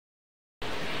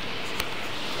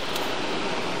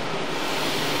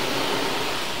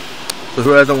So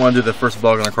who doesn't want to do the first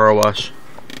vlog on a car wash?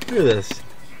 Look at this.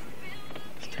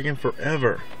 It's taking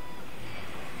forever.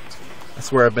 I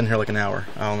swear I've been here like an hour.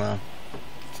 I don't know.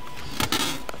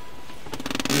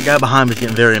 The guy behind me is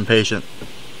getting very impatient.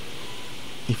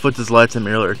 He flipped his lights at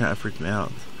me earlier, kind of freaked me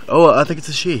out. Oh, I think it's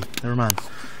a she. Never mind.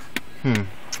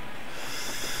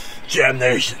 Jam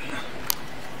Nation.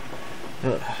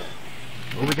 What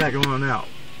we got going on now?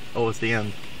 Oh, it's the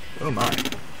end. Oh my.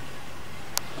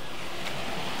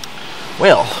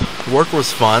 Well, work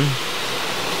was fun.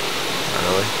 Not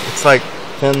really. It's like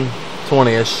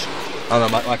 10:20ish. I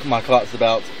don't know, my clock's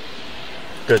about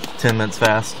good 10 minutes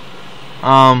fast.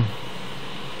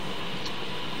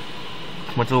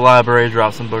 Went to the library,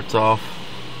 dropped some books off.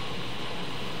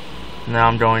 Now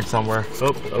I'm going somewhere.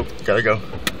 Oh, gotta go.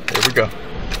 Here we go.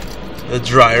 The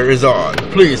dryer is on.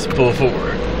 Please pull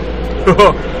forward.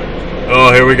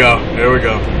 Oh, here we go. Here we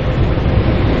go.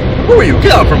 Who are you?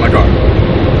 Get out from my car.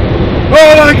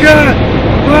 Oh my god!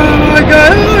 Oh my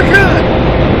god! Oh my god!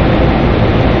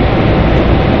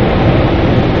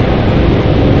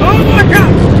 Oh my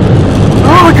god!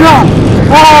 Oh my god! Oh my god!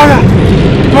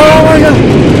 Oh my god!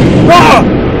 Oh!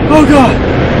 Oh god!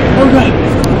 Oh god!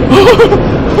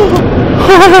 Oh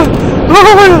my god!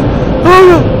 Oh my god! Oh my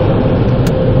god!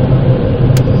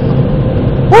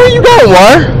 Where are you going,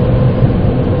 Water?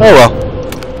 Oh well.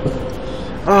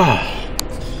 Oh.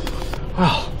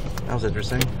 Well, that was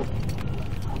interesting.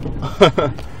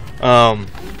 Alright,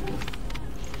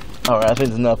 I think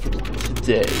it's enough for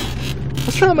today.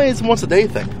 Let's try to make this once a day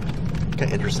thing.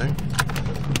 Okay, interesting.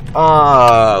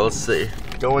 Let's see.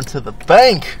 Going to the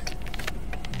bank.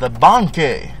 The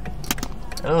banque.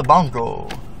 El banco.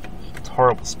 It's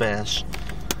horrible Spanish.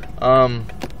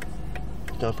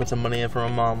 Gotta put some money in for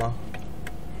my mama.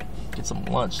 Get some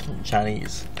lunch from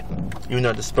Chinese. Even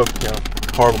though I just spoke,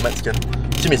 horrible Mexican.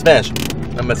 Excuse me, Spanish.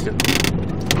 I'm Mexican.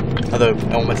 Although,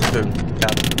 I want Mexican food.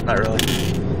 Kind of. Not really.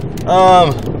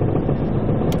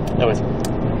 Anyways.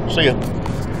 See ya.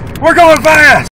 We're going fast!